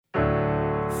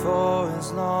For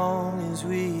as long as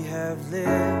we have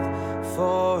lived,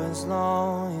 for as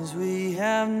long as we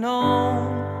have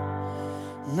known,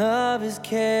 love has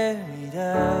carried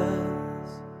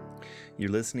us. You're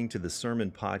listening to the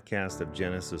sermon podcast of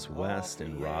Genesis West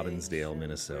in Robbinsdale,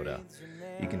 Minnesota.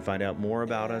 You can find out more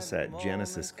about us at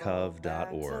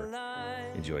genesiscov.org.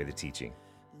 Enjoy the teaching.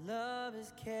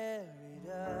 The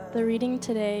reading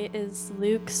today is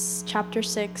Luke's chapter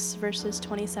 6, verses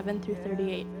 27 through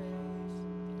 38.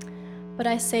 But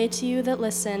I say to you that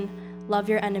listen, love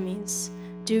your enemies,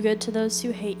 do good to those who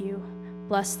hate you,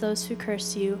 bless those who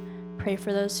curse you, pray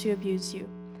for those who abuse you.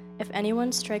 If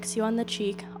anyone strikes you on the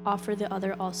cheek, offer the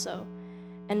other also.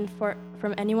 And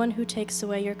from anyone who takes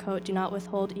away your coat, do not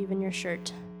withhold even your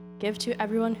shirt. Give to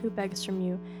everyone who begs from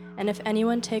you, and if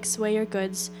anyone takes away your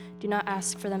goods, do not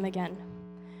ask for them again.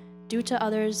 Do to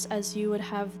others as you would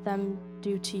have them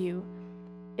do to you.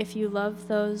 If you love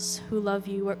those who love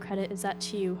you, what credit is that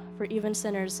to you? For even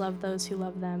sinners love those who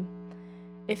love them.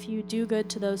 If you do good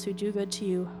to those who do good to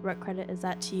you, what credit is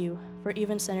that to you? For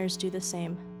even sinners do the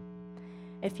same.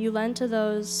 If you lend to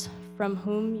those from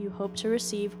whom you hope to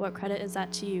receive, what credit is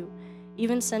that to you?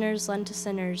 Even sinners lend to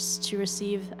sinners to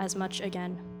receive as much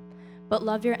again. But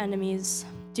love your enemies,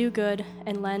 do good,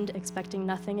 and lend, expecting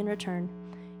nothing in return.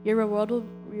 Your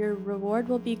reward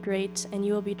will be great, and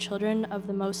you will be children of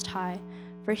the Most High,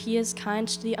 for he is kind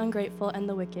to the ungrateful and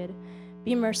the wicked.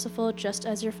 Be merciful just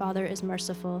as your Father is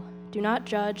merciful. Do not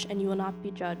judge, and you will not be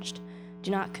judged.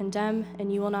 Do not condemn,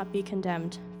 and you will not be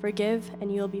condemned. Forgive,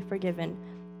 and you will be forgiven.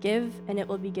 Give, and it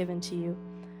will be given to you.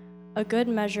 A good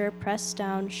measure, pressed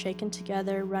down, shaken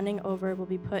together, running over, will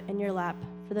be put in your lap.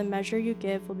 For the measure you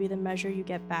give will be the measure you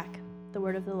get back. The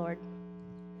word of the Lord.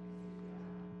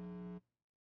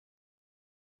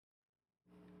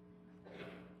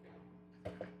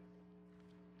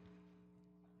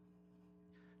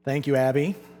 Thank you,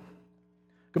 Abby.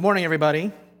 Good morning,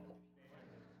 everybody.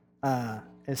 As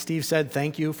Steve said,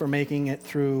 thank you for making it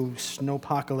through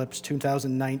Snowpocalypse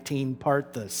 2019,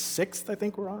 part the 6th, I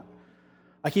think we're on.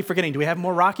 I keep forgetting, do we have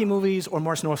more Rocky movies or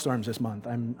more snowstorms this month?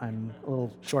 I'm a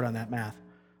little short on that math.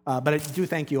 But I do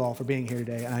thank you all for being here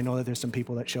today, and I know that there's some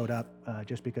people that showed up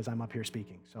just because I'm up here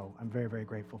speaking, so I'm very, very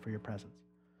grateful for your presence.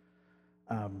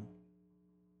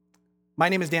 My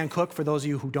name is Dan Cook. For those of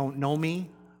you who don't know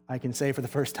me, I can say for the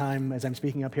first time as I'm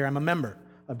speaking up here, I'm a member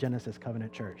of Genesis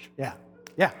Covenant Church. Yeah,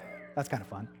 that's kind of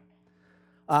fun.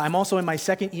 I'm also in my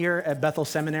second year at Bethel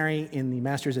Seminary in the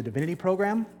Masters of Divinity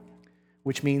program,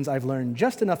 which means I've learned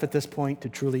just enough at this point to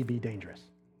truly be dangerous.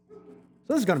 So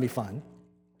this is going to be fun.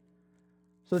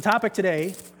 So the topic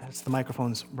today, as the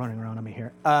microphone's running around on me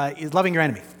here, is loving your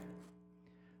enemy.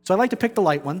 So I like to pick the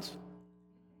light ones.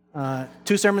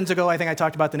 2 sermons ago, I think I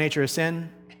talked about the nature of sin.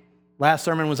 Last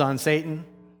sermon was on Satan.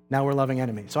 Now we're loving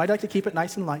enemies. So I'd like to keep it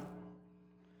nice and light.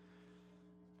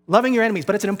 Loving your enemies,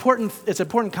 but it's an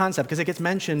important concept because it gets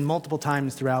mentioned multiple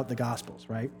times throughout the Gospels,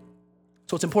 right?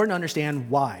 So it's important to understand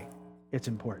why it's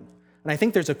important. And I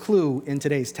think there's a clue in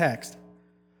today's text.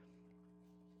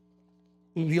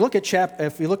 If you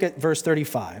look at verse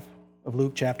 35 of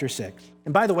Luke chapter 6,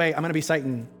 and by the way, I'm going to be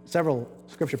citing several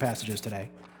scripture passages today.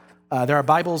 There are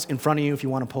Bibles in front of you if you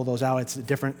want to pull those out. It's a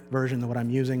different version than what I'm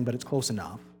using, but it's close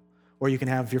enough. Or you can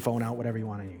have your phone out, whatever you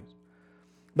want to use.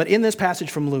 But in this passage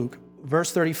from Luke,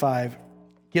 verse 35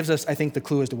 gives us, I think, the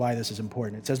clue as to why this is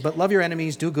important. It says, but love your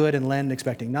enemies, do good, and lend,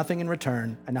 expecting nothing in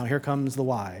return. And now here comes the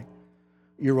why.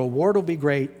 Your reward will be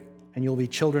great, and you'll be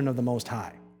children of the Most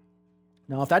High.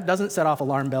 Now, if that doesn't set off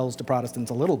alarm bells to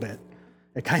Protestants a little bit,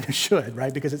 it kind of should,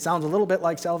 right? Because it sounds a little bit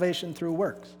like salvation through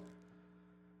works.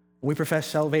 We profess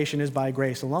salvation is by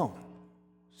grace alone.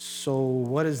 So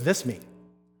what does this mean,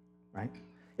 right?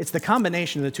 It's the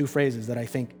combination of the two phrases that I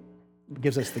think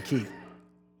gives us the key.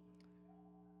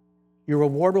 Your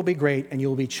reward will be great, and you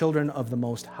will be children of the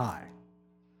Most High.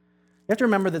 You have to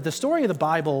remember that the story of the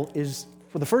Bible is,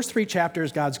 for the first 3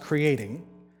 chapters, God's creating,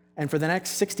 and for the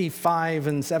next 65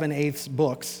 and 7/8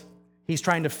 books, he's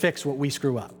trying to fix what we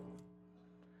screw up.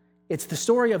 It's the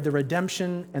story of the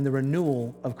redemption and the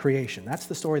renewal of creation. That's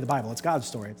the story of the Bible. It's God's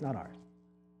story. It's not ours.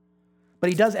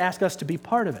 But he does ask us to be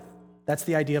part of it. That's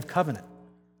the idea of covenant.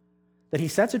 That he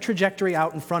sets a trajectory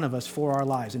out in front of us for our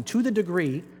lives. And to the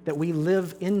degree that we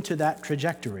live into that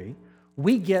trajectory,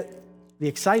 we get the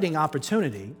exciting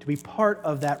opportunity to be part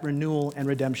of that renewal and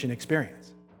redemption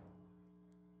experience.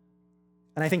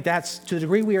 And I think that's, to the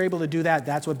degree we are able to do that,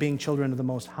 that's what being children of the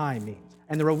Most High means.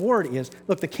 And the reward is,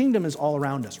 look, the kingdom is all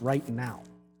around us right now.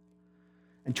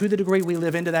 And to the degree we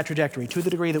live into that trajectory, to the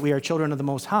degree that we are children of the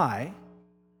Most High,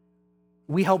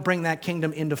 we help bring that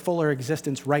kingdom into fuller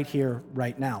existence right here,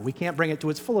 right now. We can't bring it to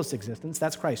its fullest existence.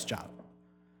 That's Christ's job.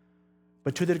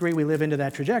 But to the degree we live into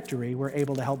that trajectory, we're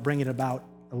able to help bring it about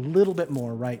a little bit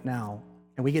more right now,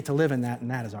 and we get to live in that, and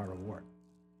that is our reward.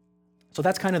 So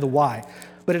that's kind of the why.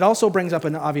 But it also brings up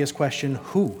an obvious question,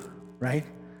 who, right?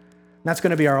 And that's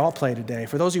going to be our all play today.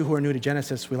 For those of you who are new to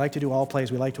Genesis, we like to do all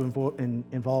plays. We like to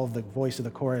involve the voice of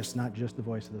the chorus, not just the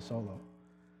voice of the solo.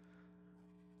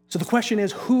 So the question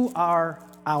is, who are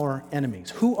our enemies?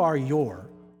 Who are your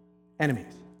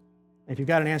enemies? If you've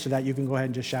got an answer to that, you can go ahead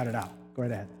and just shout it out. Go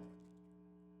right ahead.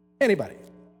 Anybody?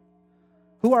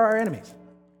 Who are our enemies?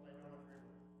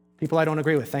 People I don't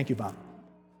agree with. Thank you, Bob.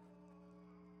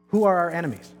 Who are our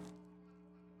enemies?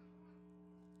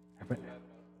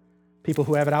 People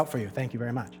who have it out for you. Thank you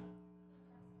very much.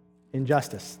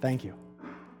 Injustice. Thank you.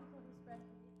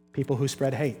 People who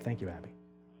spread hate. Thank you, Abby.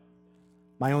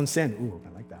 My own sin. Ooh,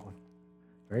 I like that one.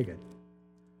 Very good.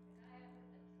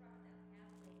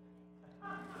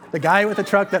 The guy with the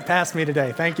truck that passed me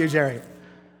today. Thank you, Jerry.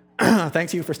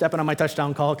 Thanks you for stepping on my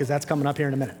touchdown call, because that's coming up here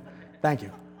in a minute. Thank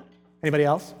you. Anybody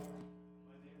else?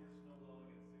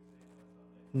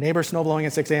 Neighbor snow blowing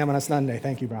at 6 a.m. on a Sunday.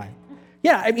 Thank you, Brian.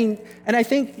 Yeah, I mean, and I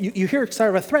think you hear sort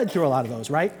of a thread through a lot of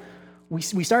those, right? We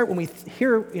start, when we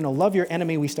hear, love your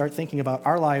enemy, we start thinking about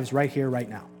our lives right here, right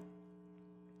now.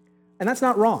 And that's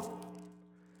not wrong.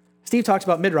 Steve talks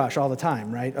about Midrash all the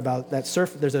time, right? About that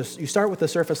you start with the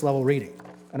surface level reading,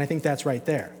 and I think that's right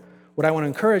there. What I want to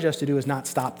encourage us to do is not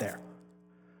stop there.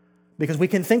 Because we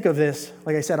can think of this,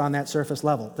 like I said, on that surface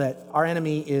level, that our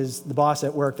enemy is the boss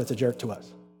at work that's a jerk to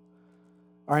us.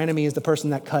 Our enemy is the person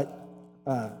that cut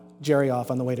Jerry off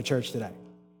on the way to church today.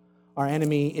 Our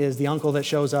enemy is the uncle that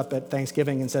shows up at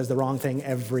Thanksgiving and says the wrong thing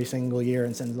every single year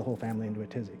and sends the whole family into a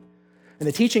tizzy. And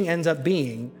the teaching ends up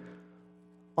being,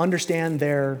 understand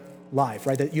their life,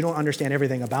 right? That you don't understand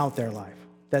everything about their life.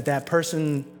 That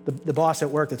person, the boss at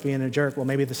work that's being a jerk, well,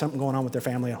 maybe there's something going on with their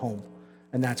family at home,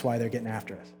 and that's why they're getting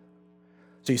after us.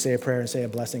 So you say a prayer and say a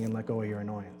blessing and let go of your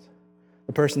annoyance.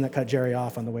 The person that cut Jerry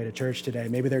off on the way to church today,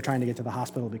 maybe they're trying to get to the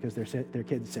hospital because their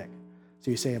kid's sick.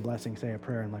 So you say a blessing, say a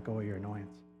prayer, and let go of your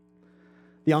annoyance.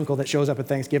 The uncle that shows up at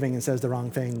Thanksgiving and says the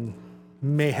wrong thing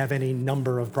may have any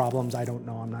number of problems. I don't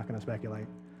know. I'm not going to speculate.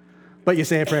 But you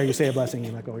say a prayer, you say a blessing,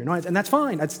 you let go of your annoyance. And that's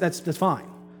fine. That's fine.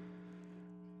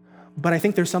 But I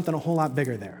think there's something a whole lot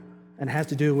bigger there. And it has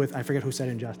to do with, I forget who said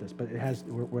injustice, but that's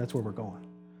where we're going.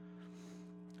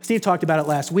 Steve talked about it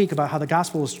last week, about how the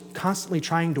gospel is constantly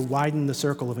trying to widen the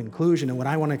circle of inclusion, and what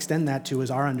I want to extend that to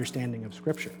is our understanding of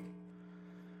Scripture.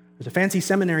 There's a fancy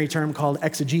seminary term called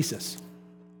exegesis,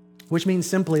 which means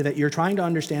simply that you're trying to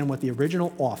understand what the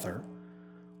original author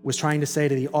was trying to say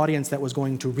to the audience that was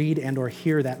going to read and or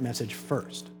hear that message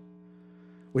first,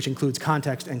 which includes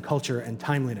context and culture and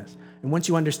timeliness. And once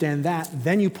you understand that,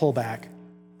 then you pull back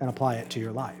and apply it to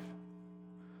your life.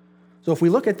 So if we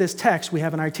look at this text, we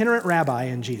have an itinerant rabbi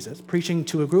in Jesus preaching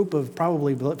to a group of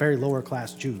probably very lower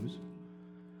class Jews.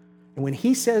 And when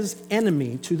he says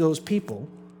enemy to those people,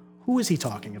 who is he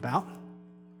talking about?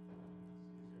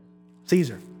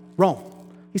 Caesar, Rome.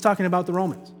 He's talking about the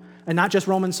Romans. And not just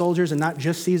Roman soldiers, and not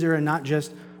just Caesar, and not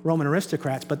just Roman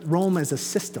aristocrats, but Rome as a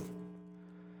system.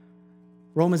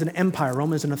 Rome is an empire.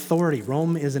 Rome is an authority.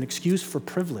 Rome is an excuse for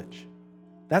privilege.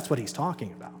 That's what he's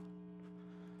talking about.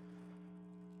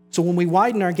 So when we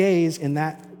widen our gaze in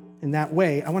that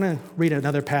way, I want to read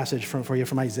another passage for you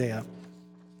from Isaiah.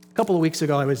 A couple of weeks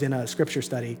ago, I was in a scripture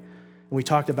study, and we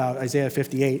talked about Isaiah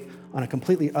 58 on a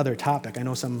completely other topic. I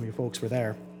know some of you folks were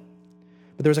there.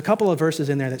 But there was a couple of verses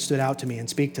in there that stood out to me and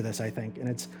speak to this, I think. And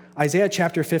it's Isaiah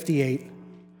chapter 58,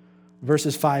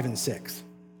 verses 5 and 6.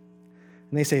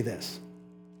 And they say this: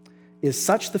 "Is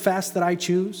such the fast that I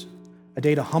choose, a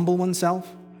day to humble oneself?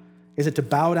 Is it to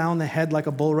bow down the head like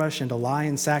a bulrush and to lie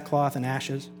in sackcloth and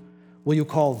ashes? Will you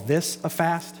call this a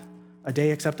fast, a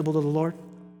day acceptable to the Lord?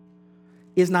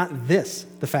 Is not this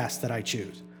the fast that I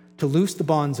choose, to loose the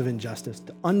bonds of injustice,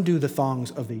 to undo the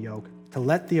thongs of the yoke, to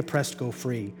let the oppressed go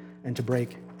free, and to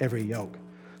break every yoke?"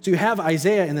 So you have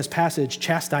Isaiah in this passage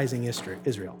chastising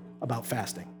Israel about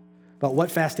fasting, about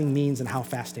what fasting means and how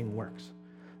fasting works.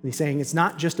 And he's saying it's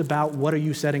not just about what are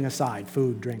you setting aside,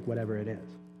 food, drink, whatever it is.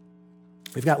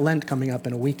 We've got Lent coming up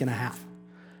in a week and a half.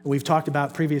 And we've talked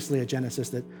about previously at Genesis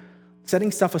that setting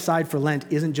stuff aside for Lent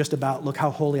isn't just about, look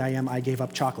how holy I am, I gave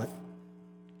up chocolate.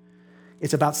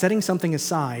 It's about setting something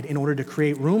aside in order to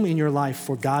create room in your life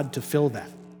for God to fill that.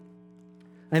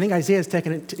 And I think Isaiah has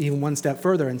taken it even one step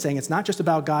further and saying it's not just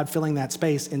about God filling that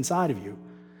space inside of you.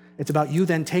 It's about you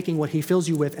then taking what he fills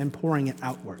you with and pouring it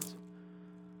outwards.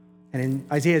 And in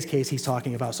Isaiah's case, he's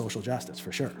talking about social justice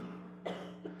for sure.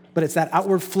 But it's that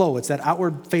outward flow, it's that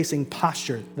outward-facing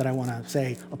posture that I want to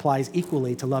say applies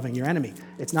equally to loving your enemy.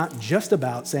 It's not just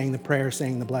about saying the prayer,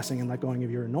 saying the blessing, and let going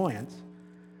of your annoyance.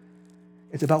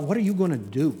 It's about what are you going to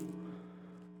do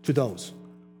to those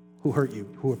who hurt you,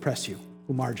 who oppress you,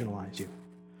 who marginalize you.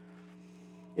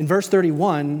 In verse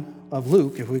 31 of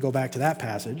Luke, if we go back to that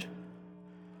passage,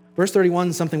 verse 31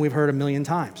 is something we've heard a million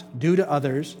times. Do to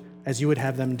others as you would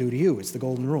have them do to you. It's the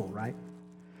golden rule, right?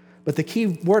 But the key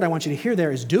word I want you to hear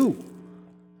there is do.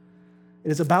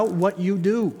 It is about what you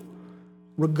do,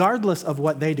 regardless of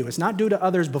what they do. It's not do to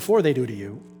others before they do to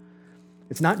you.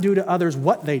 It's not do to others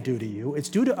what they do to you. It's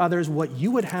do to others what you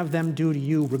would have them do to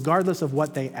you, regardless of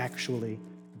what they actually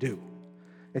do.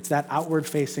 It's that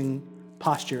outward-facing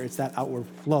posture. It's that outward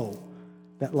flow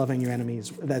that loving your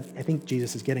enemies, that I think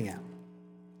Jesus is getting at.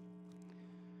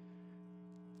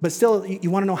 But still,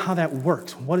 you want to know how that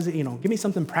works. What is it, give me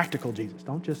something practical, Jesus.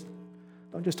 Don't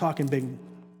just talk in big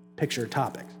picture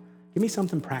topics. Give me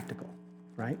something practical,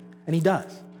 right? And he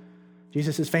does.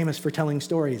 Jesus is famous for telling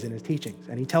stories in his teachings,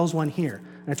 and he tells one here.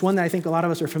 And it's one that I think a lot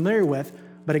of us are familiar with,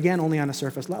 but again, only on a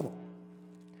surface level.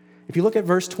 If you look at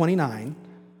verse 29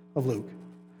 of Luke,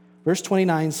 verse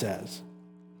 29 says,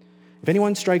 if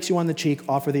anyone strikes you on the cheek,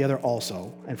 offer the other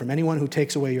also, and from anyone who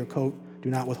takes away your coat, do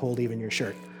not withhold even your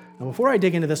shirt. Now, before I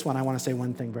dig into this one, I want to say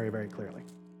one thing very, very clearly.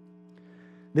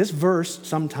 This verse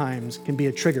sometimes can be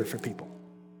a trigger for people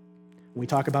when we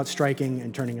talk about striking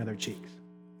and turning other cheeks.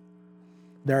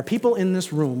 There are people in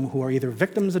this room who are either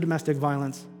victims of domestic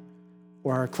violence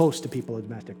or are close to people of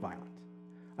domestic violence.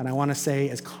 And I want to say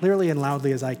as clearly and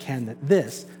loudly as I can that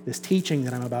this teaching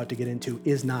that I'm about to get into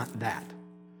is not that.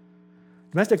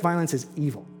 Domestic violence is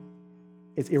evil.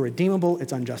 It's irredeemable,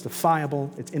 it's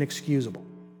unjustifiable, it's inexcusable.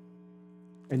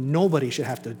 And nobody should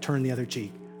have to turn the other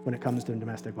cheek when it comes to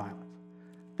domestic violence.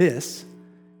 This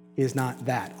is not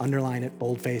that. Underline it,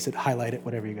 boldface it, highlight it,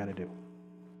 whatever you got to do.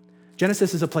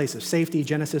 Genesis is a place of safety.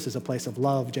 Genesis is a place of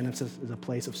love. Genesis is a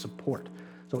place of support.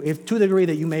 So if to the degree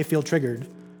that you may feel triggered,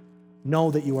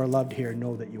 know that you are loved here.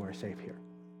 Know that you are safe here.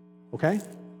 Okay?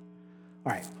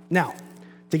 All right. Now,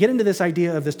 to get into this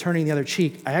idea of this turning the other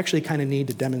cheek, I actually kind of need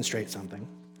to demonstrate something. I'm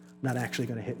not actually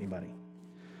going to hit anybody.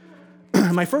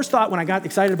 My first thought when I got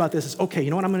excited about this is, okay, you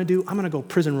know what I'm going to do? I'm going to go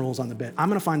prison rules on the bit. I'm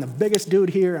going to find the biggest dude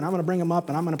here, and I'm going to bring him up,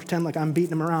 and I'm going to pretend like I'm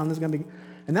beating him around. This is going to be...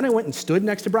 And then I went and stood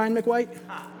next to Brian McWhite.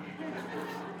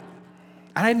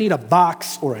 And I didn't need a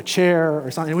box or a chair or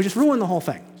something. It would just ruin the whole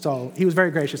thing. So he was very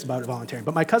gracious about it volunteering.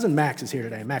 But my cousin Max is here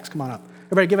today. Max, come on up.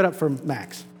 Everybody give it up for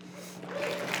Max.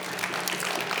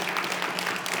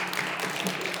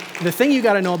 The thing you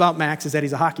got to know about Max is that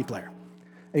he's a hockey player.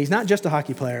 And he's not just a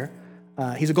hockey player.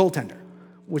 He's a goaltender,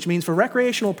 which means for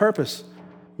recreational purpose,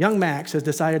 young Max has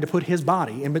decided to put his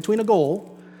body in between a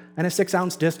goal and a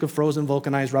 6-ounce disc of frozen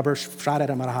vulcanized rubber shot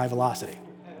at him at a high velocity.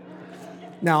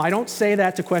 Now, I don't say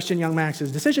that to question young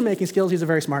Max's decision-making skills. He's a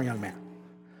very smart young man.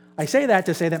 I say that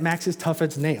to say that Max is tough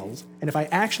as nails, and if I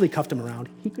actually cuffed him around,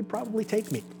 he could probably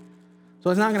take me.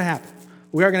 So it's not going to happen.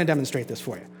 We are going to demonstrate this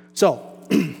for you. So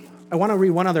I want to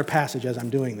read one other passage as I'm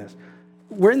doing this.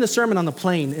 We're in the Sermon on the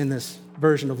Plain in this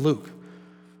version of Luke.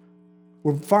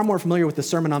 We're far more familiar with the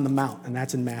Sermon on the Mount, and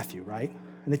that's in Matthew, right?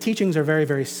 And the teachings are very,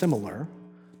 very similar,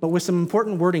 but with some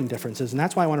important wording differences, and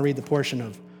that's why I want to read the portion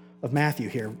of Matthew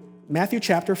here. Matthew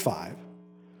chapter 5,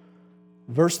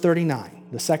 verse 39,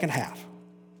 the second half.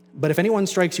 But if anyone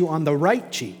strikes you on the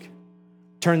right cheek,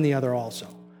 turn the other also.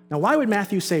 Now, why would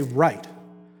Matthew say right?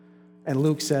 And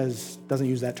Luke doesn't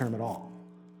use that term at all.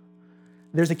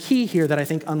 There's a key here that I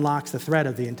think unlocks the thread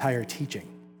of the entire teaching.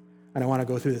 And I want to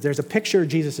go through this. There's a picture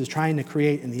Jesus is trying to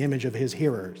create in the image of his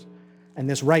hearers. And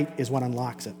this right is what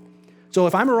unlocks it. So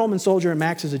if I'm a Roman soldier and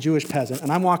Max is a Jewish peasant,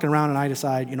 and I'm walking around and I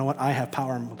decide, you know what, I have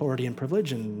power and authority and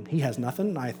privilege, and he has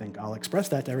nothing, I think I'll express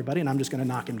that to everybody, and I'm just going to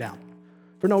knock him down.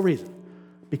 For no reason.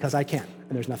 Because I can,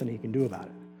 and there's nothing he can do about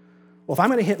it. Well, if I'm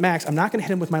going to hit Max, I'm not going to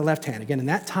hit him with my left hand. Again, in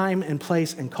that time and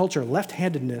place and culture,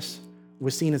 left-handedness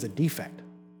was seen as a defect.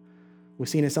 Was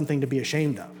seen as something to be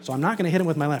ashamed of. So I'm not going to hit him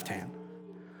with my left hand.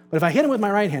 But if I hit him with my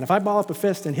right hand, if I ball up a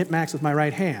fist and hit Max with my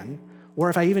right hand, or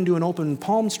if I even do an open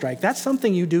palm strike, that's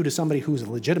something you do to somebody who's a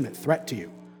legitimate threat to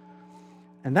you.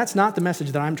 And that's not the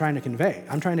message that I'm trying to convey.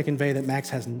 I'm trying to convey that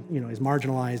Max is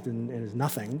marginalized and is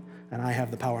nothing, and I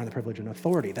have the power and the privilege and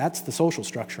authority. That's the social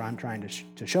structure I'm trying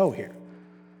to show here.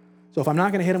 So if I'm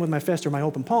not going to hit him with my fist or my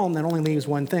open palm, that only leaves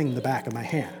one thing, the back of my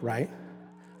hand, right?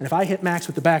 And if I hit Max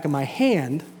with the back of my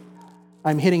hand,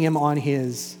 I'm hitting him on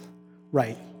his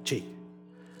right cheek.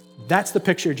 That's the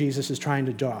picture Jesus is trying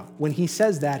to draw. When he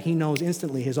says that, he knows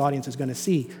instantly his audience is going to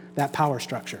see that power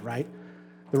structure, right?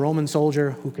 the Roman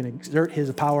soldier who can exert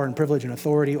his power and privilege and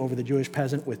authority over the Jewish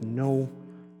peasant with no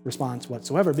response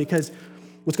whatsoever. Because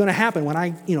what's going to happen when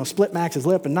I, split Max's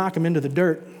lip and knock him into the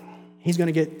dirt, he's going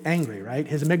to get angry, right?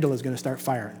 His amygdala is going to start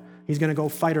firing. He's going to go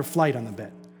fight or flight on the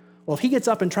bit. Well, if he gets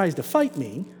up and tries to fight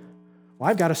me, well,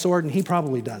 I've got a sword and he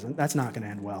probably doesn't. That's not going to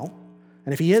end well.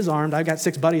 And if he is armed, I've got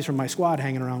 6 buddies from my squad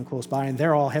hanging around close by, and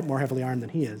they're all more heavily armed than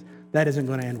he is. That isn't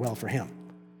going to end well for him.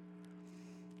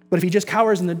 But if he just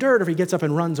cowers in the dirt or if he gets up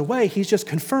and runs away, he's just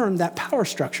confirmed that power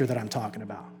structure that I'm talking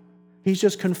about. He's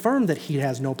just confirmed that he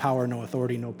has no power, no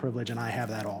authority, no privilege, and I have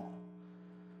that all.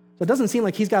 So it doesn't seem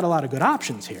like he's got a lot of good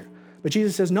options here. But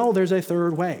Jesus says, no, there's a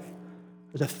third way.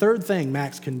 There's a third thing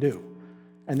Max can do,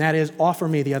 and that is offer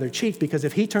me the other cheek, because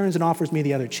if he turns and offers me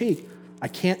the other cheek, I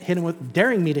can't hit him with,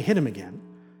 daring me to hit him again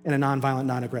in a nonviolent,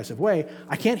 non-aggressive way.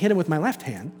 I can't hit him with my left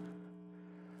hand.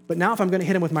 But now if I'm going to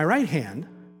hit him with my right hand,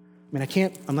 I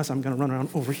can't, unless I'm going to run around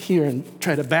over here and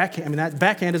try to backhand. That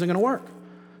backhand isn't going to work.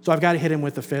 So I've got to hit him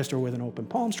with the fist or with an open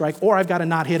palm strike, or I've got to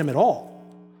not hit him at all.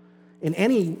 In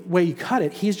any way you cut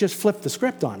it, he's just flipped the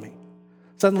script on me.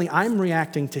 Suddenly I'm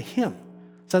reacting to him.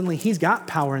 Suddenly he's got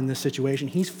power in this situation.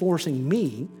 He's forcing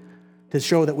me to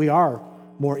show that we are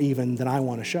more even than I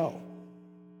want to show.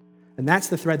 And that's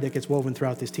the thread that gets woven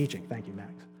throughout this teaching. Thank you,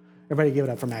 Max. Everybody give it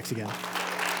up for Max again.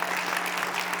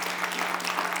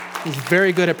 He's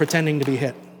very good at pretending to be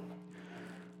hit.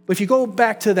 But if you go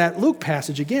back to that Luke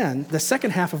passage again, the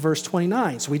second half of verse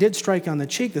 29, so we did strike on the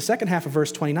cheek. The second half of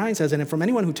verse 29 says, and from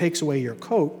anyone who takes away your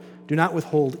coat, do not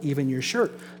withhold even your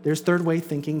shirt. There's third way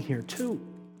thinking here too.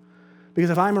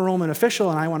 Because if I'm a Roman official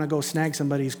and I want to go snag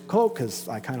somebody's coat because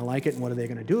I kind of like it and what are they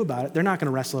going to do about it, they're not going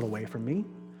to wrestle it away from me.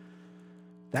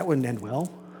 That wouldn't end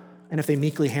well. And if they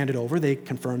meekly hand it over, they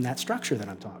confirm that structure that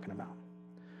I'm talking about.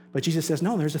 But Jesus says,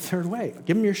 no, there's a third way.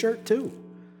 Give them your shirt too.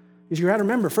 Because you got to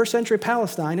remember, first century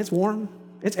Palestine, it's warm,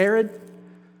 it's arid.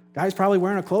 Guy's probably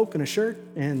wearing a cloak and a shirt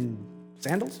and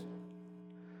sandals.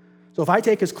 So if I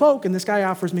take his cloak and this guy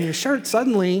offers me a shirt,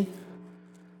 suddenly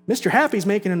Mr. Happy's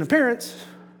making an appearance.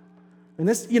 And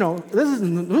this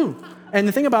isn't, and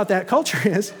the thing about that culture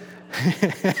is,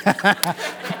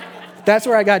 that's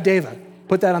where I got David.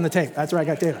 Put that on the tape. That's where I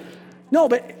got David. No,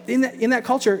 but in that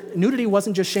culture, nudity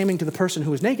wasn't just shaming to the person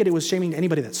who was naked, it was shaming to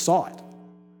anybody that saw it.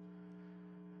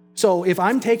 So if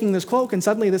I'm taking this cloak and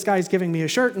suddenly this guy's giving me a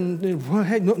shirt and,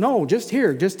 hey, no, just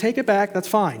here, just take it back, that's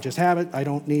fine. Just have it. I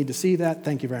don't need to see that.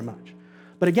 Thank you very much.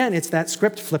 But again, it's that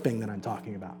script flipping that I'm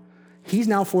talking about. He's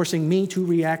now forcing me to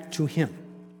react to him.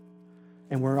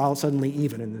 And we're all suddenly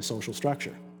even in this social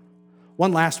structure.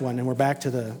 One last one, and we're back to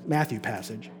the Matthew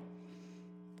passage.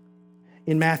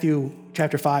 In Matthew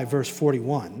chapter 5, verse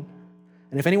 41,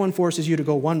 and if anyone forces you to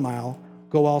go 1 mile,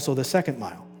 go also the 2nd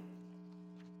mile.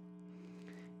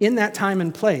 In that time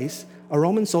and place, a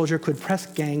Roman soldier could press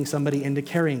gang somebody into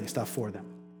carrying stuff for them.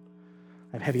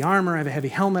 I have heavy armor, I have a heavy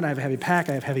helmet, I have a heavy pack,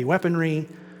 I have heavy weaponry.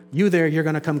 You there, you're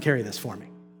going to come carry this for me.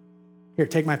 Here,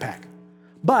 take my pack.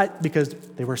 But because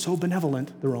they were so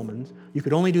benevolent, the Romans, you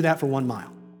could only do that for 1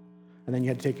 mile. And then you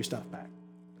had to take your stuff back.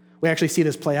 We actually see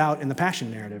this play out in the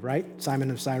Passion narrative, right? Simon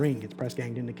of Cyrene gets press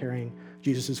ganged into carrying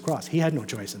Jesus' cross. He had no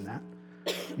choice in that.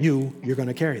 You're going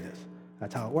to carry this.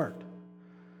 That's how it worked.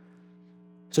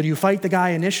 So do you fight the guy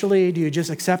initially? Do you just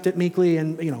accept it meekly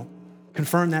and,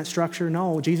 confirm that structure?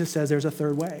 No, Jesus says there's a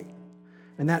third way.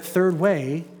 And that third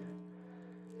way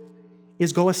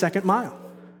is go a 2nd mile.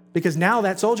 Because now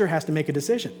that soldier has to make a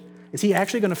decision. Is he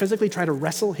actually going to physically try to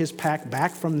wrestle his pack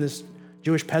back from this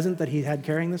Jewish peasant that he had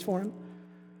carrying this for him?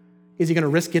 Is he going to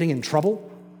risk getting in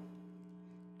trouble?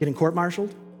 Getting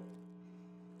court-martialed?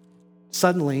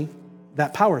 Suddenly,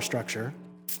 that power structure,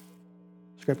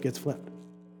 script gets flipped.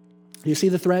 Do you see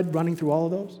the thread running through all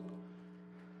of those?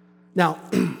 Now,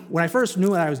 when I first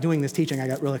knew that I was doing this teaching, I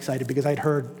got real excited because I'd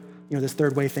heard, this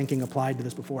third way thinking applied to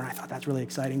this before, and I thought that's really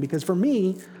exciting because for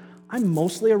me, I'm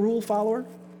mostly a rule follower,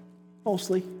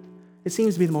 mostly. It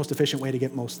seems to be the most efficient way to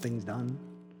get most things done.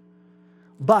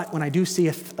 But when I do see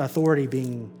authority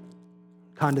being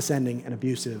condescending and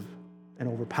abusive and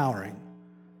overpowering,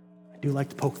 I do like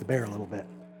to poke the bear a little bit.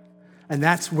 And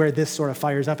that's where this sort of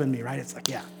fires up in me, right? It's like,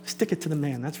 yeah, stick it to the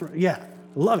man. That's right. Yeah,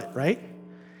 love it, right?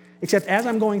 Except as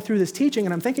I'm going through this teaching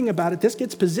and I'm thinking about it, this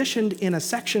gets positioned in a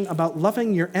section about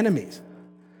loving your enemies.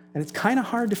 And it's kind of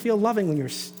hard to feel loving when you're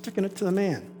sticking it to the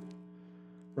man,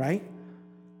 right?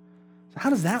 So how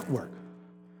does that work?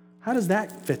 How does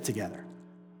that fit together?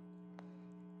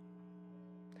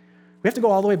 We have to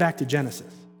go all the way back to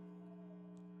Genesis,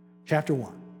 chapter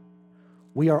 1.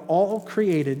 We are all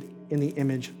created in the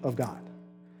image of God.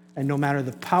 And no matter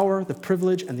the power, the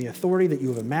privilege, and the authority that you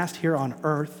have amassed here on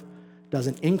earth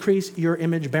doesn't increase your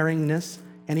image-bearingness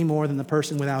any more than the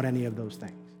person without any of those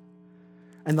things.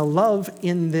 And the love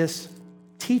in this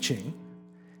teaching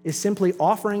is simply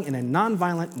offering in a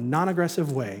nonviolent,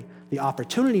 non-aggressive way the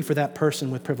opportunity for that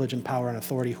person with privilege and power and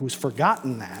authority who's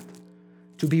forgotten that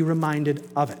to be reminded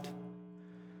of it.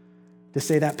 To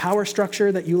say that power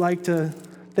structure that you like to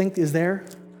think is there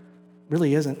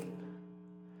really isn't.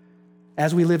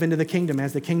 As we live into the kingdom,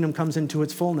 as the kingdom comes into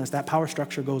its fullness, that power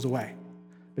structure goes away.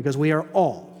 Because we are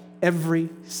all, every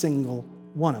single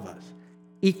one of us,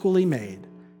 equally made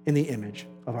in the image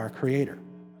of our Creator.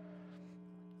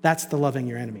 That's the loving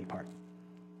your enemy part.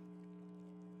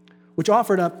 Which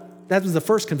offered up, that was the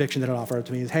first conviction that it offered up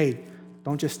to me, is, hey,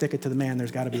 don't just stick it to the man,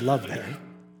 there's got to be love there.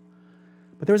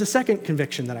 But there was a second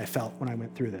conviction that I felt when I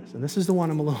went through this, and this is the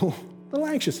one I'm a little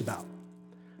anxious about.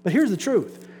 But here's the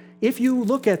truth. If you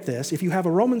look at this, if you have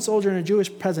a Roman soldier and a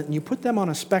Jewish peasant, and you put them on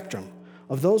a spectrum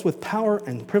of those with power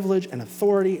and privilege and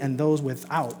authority and those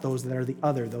without, those that are the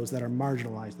other, those that are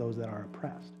marginalized, those that are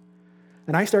oppressed.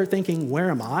 And I start thinking, where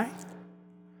am I?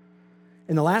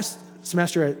 In the last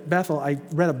semester at Bethel, I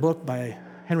read a book by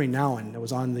Henry Nouwen that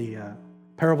was on the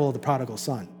parable of the prodigal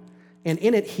son. And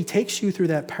in it, he takes you through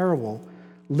that parable,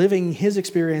 living his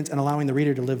experience and allowing the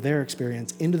reader to live their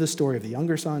experience into the story of the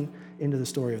younger son, into the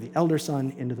story of the elder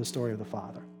son, into the story of the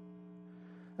father.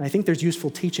 And I think there's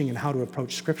useful teaching in how to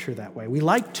approach Scripture that way. We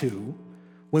like to,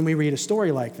 when we read a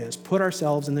story like this, put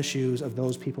ourselves in the shoes of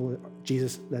those people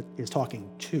Jesus that is talking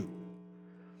to.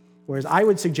 Whereas I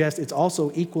would suggest it's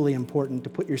also equally important to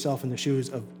put yourself in the shoes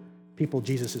of people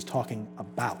Jesus is talking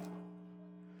about.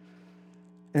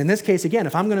 And in this case, again,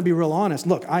 if I'm going to be real honest,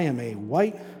 look, I am a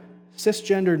white,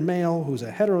 cisgendered male who's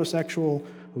a heterosexual,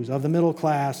 who's of the middle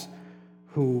class,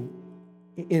 who,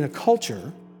 in a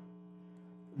culture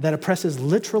that oppresses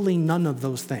literally none of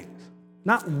those things,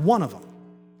 not one of them,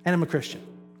 and I'm a Christian,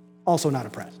 also not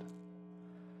oppressed.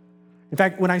 In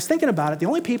fact, when I was thinking about it, the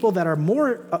only people that are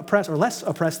more oppressed or less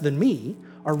oppressed than me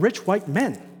are rich white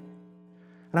men.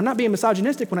 And I'm not being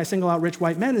misogynistic when I single out rich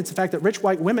white men. It's the fact that rich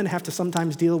white women have to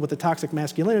sometimes deal with the toxic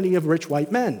masculinity of rich white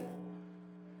men.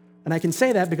 And I can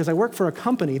say that because I work for a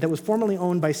company that was formerly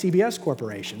owned by CBS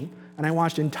Corporation, and I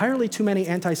watched entirely too many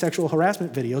anti-sexual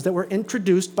harassment videos that were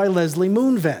introduced by Leslie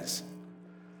Moonves.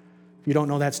 If you don't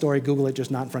know that story, Google it,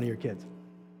 just not in front of your kids.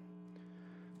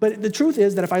 But the truth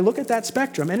is that if I look at that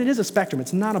spectrum, and it is a spectrum,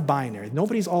 it's not a binary.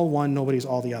 Nobody's all one, nobody's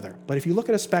all the other. But if you look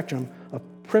at a spectrum of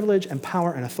privilege and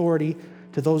power and authority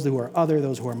to those who are other,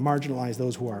 those who are marginalized,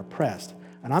 those who are oppressed,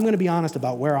 and I'm going to be honest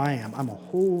about where I am, I'm a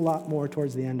whole lot more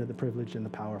towards the end of the privileged and the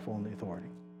powerful and the authority.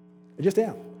 I just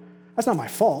am. That's not my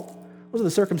fault. Those are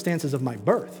the circumstances of my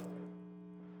birth.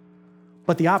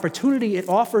 But the opportunity it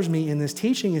offers me in this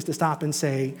teaching is to stop and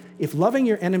say, if loving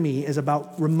your enemy is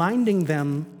about reminding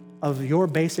them of your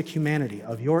basic humanity,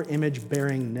 of your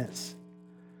image-bearingness,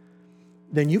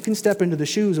 then you can step into the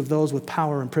shoes of those with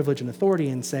power and privilege and authority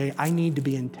and say, I need to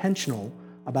be intentional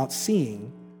about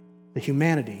seeing the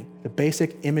humanity, the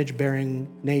basic image-bearing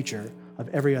nature of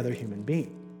every other human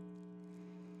being.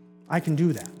 I can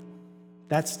do that.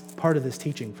 That's part of this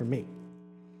teaching for me.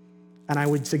 And I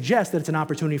would suggest that it's an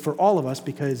opportunity for all of us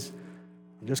because,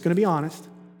 I'm just going to be honest,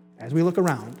 as we look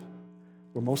around,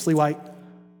 we're mostly white,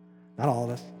 not all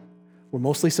of us. We're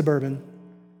mostly suburban,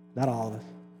 not all of us.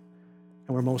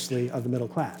 And we're mostly of the middle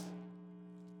class,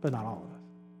 but not all of us.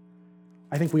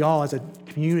 I think we all as a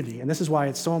community, and this is why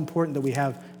it's so important that we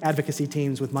have advocacy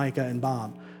teams with Micah and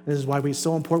Bob. This is why it's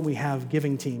so important we have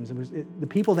giving teams. And the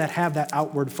people that have that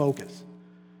outward focus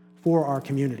for our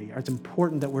community, it's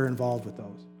important that we're involved with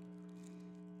those.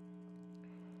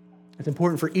 It's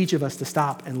important for each of us to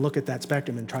stop and look at that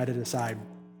spectrum and try to decide,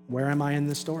 where am I in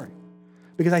this story?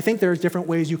 Because I think there's different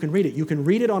ways you can read it. You can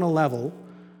read it on a level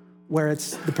where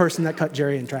it's the person that cut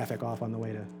Jerry in traffic off on the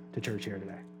way to church here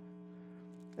today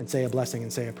and say a blessing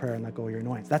and say a prayer and let go of your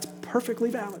annoyance. That's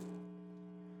perfectly valid.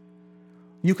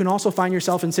 You can also find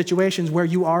yourself in situations where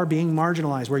you are being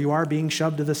marginalized, where you are being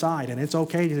shoved to the side, and it's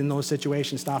okay to, in those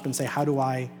situations, stop and say, how do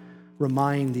I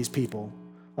remind these people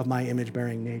of my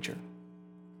image-bearing nature?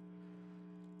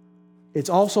 It's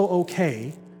also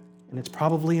okay, and it's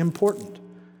probably important,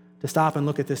 to stop and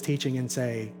look at this teaching and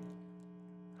say,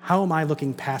 how am I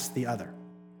looking past the other?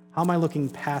 How am I looking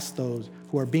past those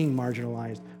who are being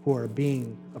marginalized, who are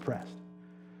being oppressed?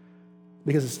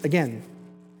 Because again,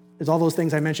 as all those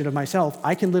things I mentioned of myself,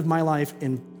 I can live my life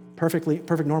in perfect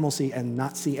normalcy and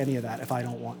not see any of that if I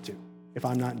don't want to, if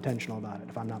I'm not intentional about it,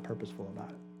 if I'm not purposeful about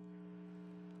it.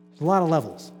 There's a lot of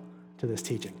levels to this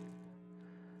teaching.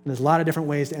 And there's a lot of different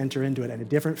ways to enter into it, and at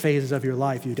different phases of your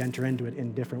life, you'd enter into it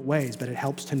in different ways, but it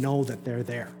helps to know that they're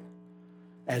there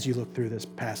as you look through this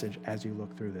passage, as you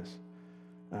look through this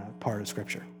part of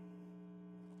Scripture.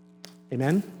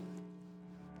 Amen?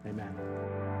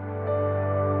 Amen.